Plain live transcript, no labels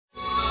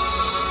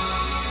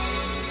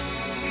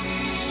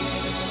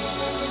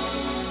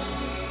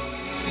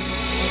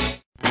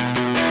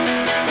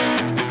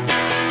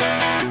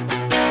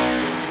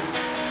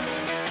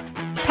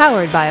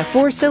powered by a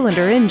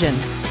 4-cylinder engine.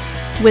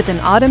 With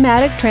an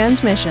automatic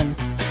transmission,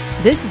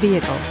 this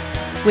vehicle,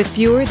 with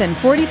fewer than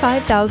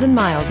 45,000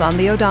 miles on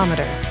the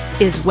odometer,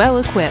 is well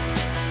equipped.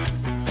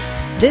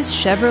 This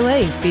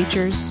Chevrolet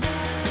features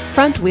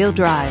front-wheel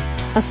drive,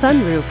 a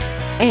sunroof,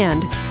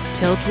 and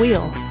tilt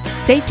wheel.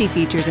 Safety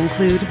features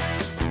include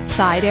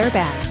side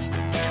airbags,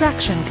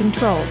 traction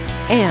control,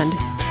 and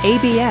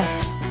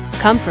ABS.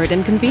 Comfort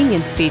and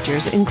convenience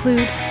features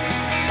include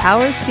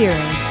power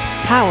steering,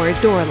 power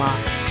door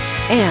locks,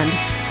 and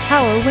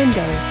power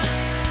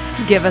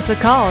windows. Give us a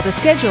call to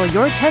schedule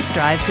your test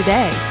drive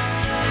today.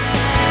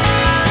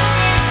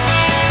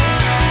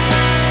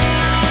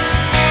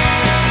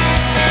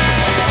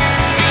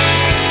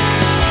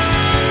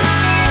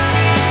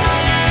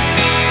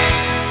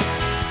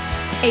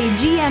 A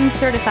GM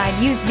certified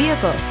used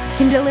vehicle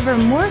can deliver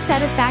more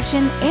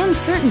satisfaction and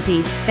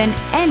certainty than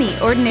any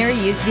ordinary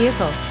used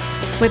vehicle.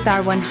 With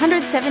our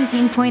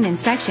 117-point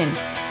inspection,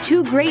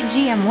 2 great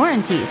GM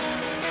warranties,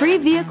 free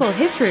vehicle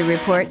history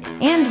report,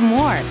 and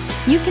more,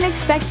 you can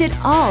expect it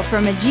all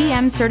from a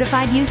GM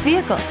certified used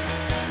vehicle.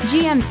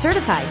 GM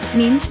certified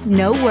means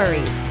no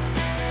worries.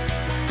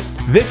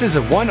 This is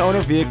a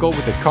one-owner vehicle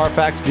with a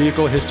Carfax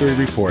Vehicle History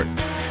Report.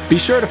 Be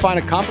sure to find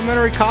a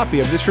complimentary copy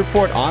of this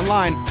report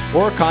online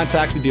or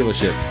contact the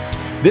dealership.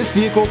 This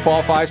vehicle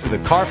qualifies for the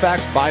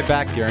Carfax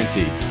Buyback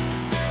Guarantee.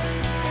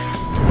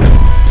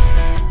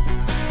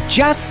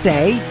 Just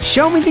say,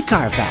 "Show me the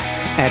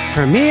Carfax" at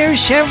Premiere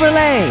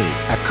Chevrolet,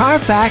 a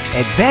Carfax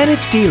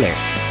Advantage dealer.